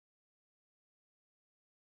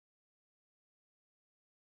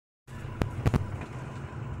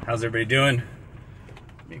How's everybody doing?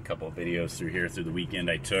 Made a couple of videos through the weekend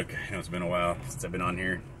I took. I know it's been a while since I've been on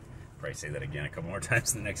here. Probably say that again a couple more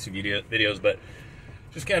times in the next few videos, but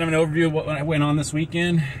just kind of an overview of what I went on this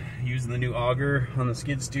weekend. Using the new auger on the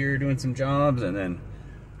skid steer, doing some jobs, and then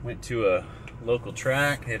went to a local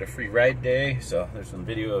track. Had a free ride day, so there's some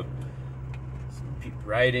video of some people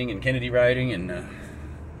riding and Kennedy riding, and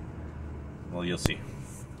well, you'll see.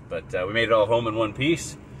 But we made it all home in one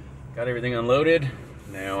piece. Got everything unloaded.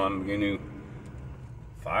 Now I'm going to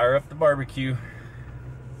fire up the barbecue.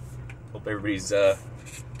 Hope everybody's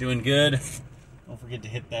doing good. Don't forget to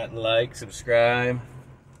hit that like, subscribe,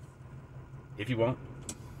 if you want.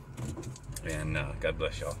 And God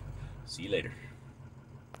bless y'all. See you later.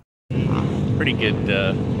 Pretty good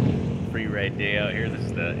free ride day out here. This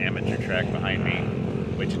is the amateur track behind me,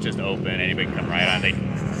 which is just open. Anybody can come ride on. They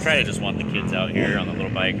try to just want the kids out here on the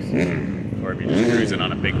little bikes, or if you're just cruising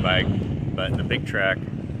on a big bike. But the big track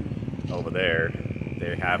over there,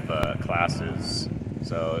 they have classes.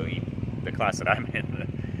 So the class that I'm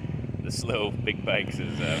in, the slow big bikes,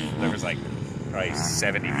 is there was like probably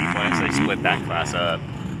 70 people in, so they split that class up.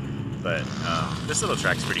 But this little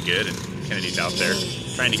track's pretty good, and Kennedy's out there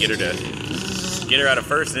trying to get her out of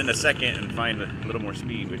first and into second and find a little more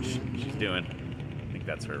speed, which she's doing. I think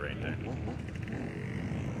that's her right there.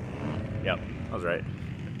 Yep, I was right.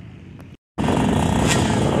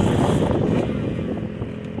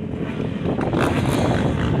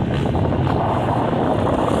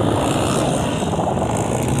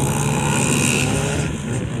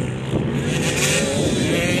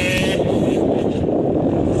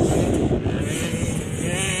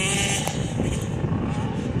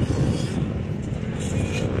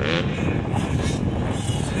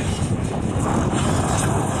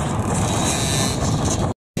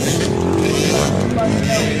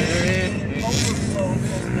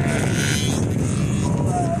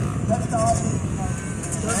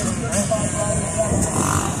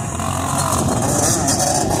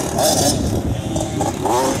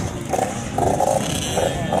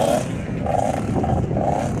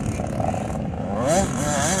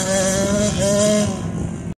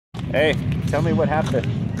 Hey, tell me what happened.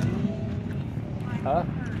 Huh?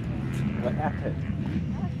 What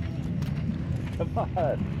happened? Come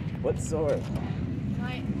on. What's sore?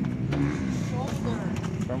 My shoulder.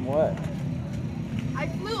 From what? I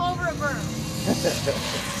flew over a berm.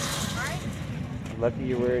 Right? Lucky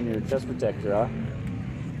you're wearing your chest protector,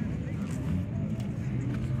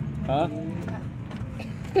 huh? Huh?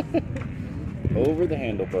 Over the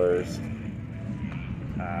handlebars.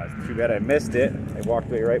 Too bad I missed it. I walked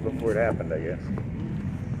away right before it happened, I guess.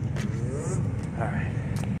 Alright.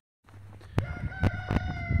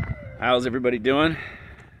 How's everybody doing?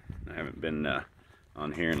 I haven't been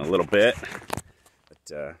on here in a little bit.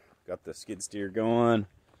 But got the skid steer going.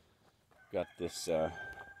 Got this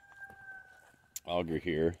auger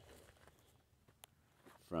here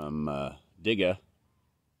from Digga,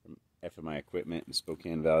 from FMI Equipment in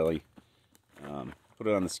Spokane Valley. Put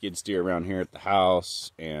it on the skid steer around here at the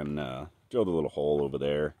house and drilled a little hole over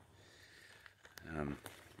there.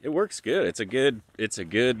 It works good. It's a good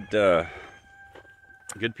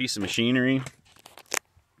piece of machinery.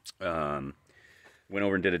 Went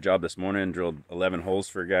over and did a job this morning, drilled 11 holes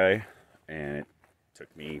for a guy, and it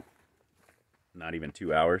took me not even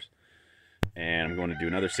 2 hours. And I'm going to do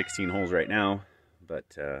another 16 holes right now,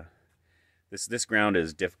 but this ground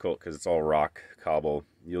is difficult because it's all rock cobble.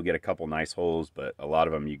 You'll get a couple nice holes, but a lot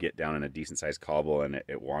of them you get down in a decent sized cobble and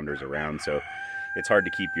it wanders around, so it's hard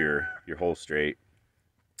to keep your hole straight.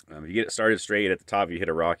 If you get it started straight at the top, you hit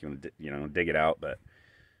a rock, you know, dig it out, but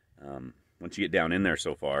once you get down in there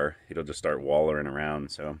so far, it'll just start wallering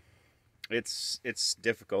around. So it's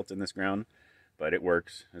difficult in this ground, but it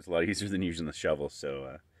works. It's a lot easier than using the shovel.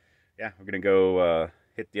 So yeah, we're gonna go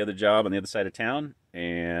hit the other job on the other side of town,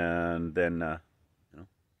 and then you know,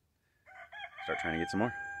 start trying to get some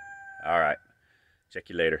more. All right, check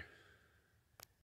you later.